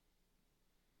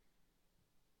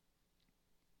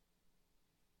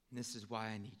 And this is why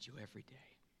I need you every day.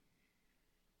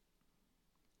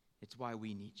 It's why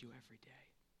we need you every day.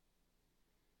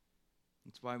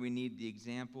 It's why we need the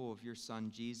example of your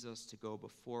Son, Jesus, to go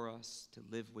before us, to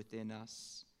live within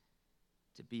us,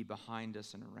 to be behind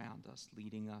us and around us,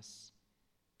 leading us,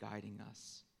 guiding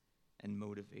us and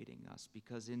motivating us.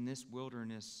 Because in this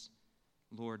wilderness,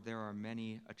 Lord, there are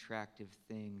many attractive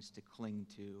things to cling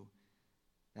to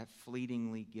that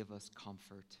fleetingly give us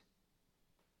comfort,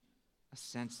 a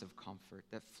sense of comfort,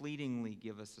 that fleetingly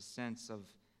give us a sense of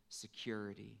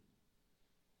security,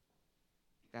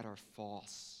 that are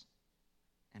false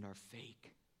and are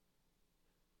fake.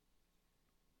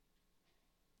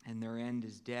 And their end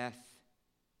is death.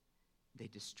 They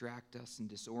distract us and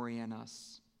disorient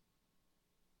us.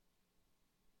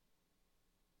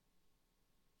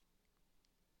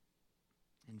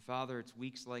 And Father, it's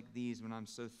weeks like these when I'm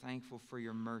so thankful for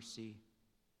your mercy,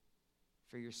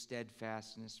 for your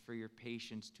steadfastness, for your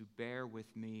patience to bear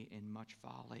with me in much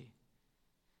folly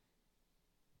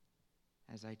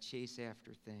as I chase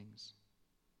after things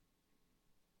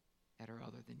that are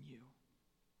other than you.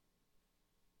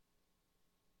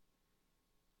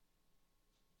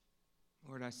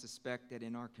 Lord, I suspect that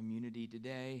in our community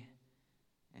today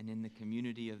and in the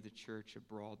community of the church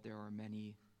abroad, there are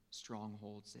many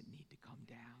strongholds that need to come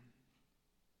down.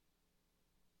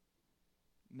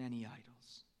 Many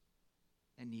idols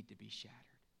that need to be shattered.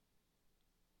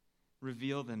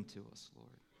 Reveal them to us,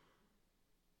 Lord.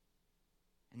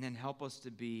 And then help us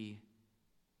to be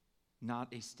not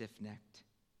a stiff-necked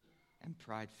and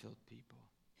pride-filled people,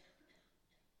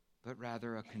 but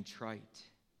rather a contrite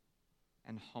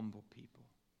and humble people.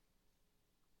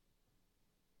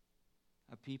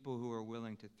 A people who are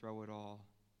willing to throw it all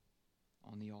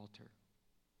on the altar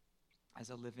as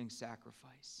a living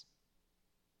sacrifice.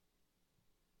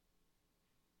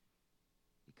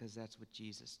 Because that's what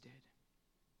Jesus did.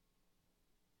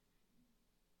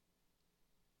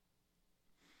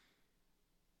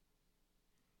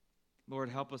 Lord,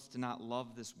 help us to not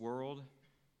love this world,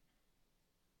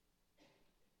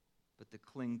 but to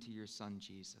cling to your Son,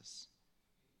 Jesus.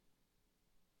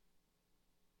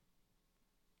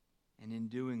 And in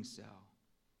doing so,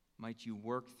 might you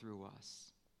work through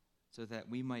us so that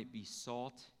we might be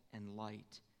salt and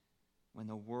light when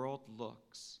the world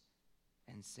looks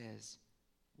and says,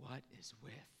 "What is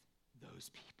with those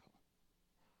people?"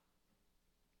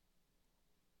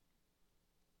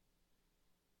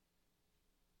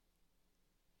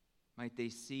 Might they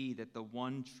see that the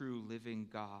one true living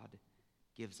God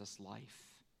gives us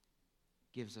life,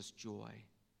 gives us joy,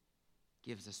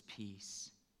 gives us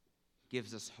peace,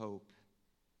 gives us hope,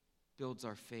 builds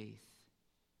our faith,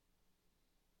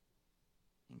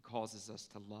 and causes us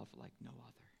to love like no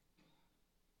other.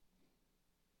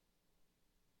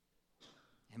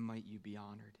 And might you be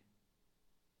honored.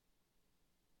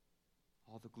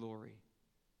 All the glory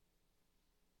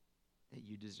that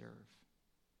you deserve.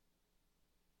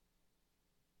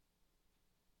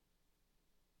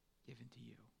 Given to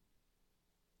you.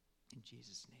 In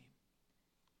Jesus'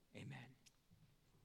 name, amen.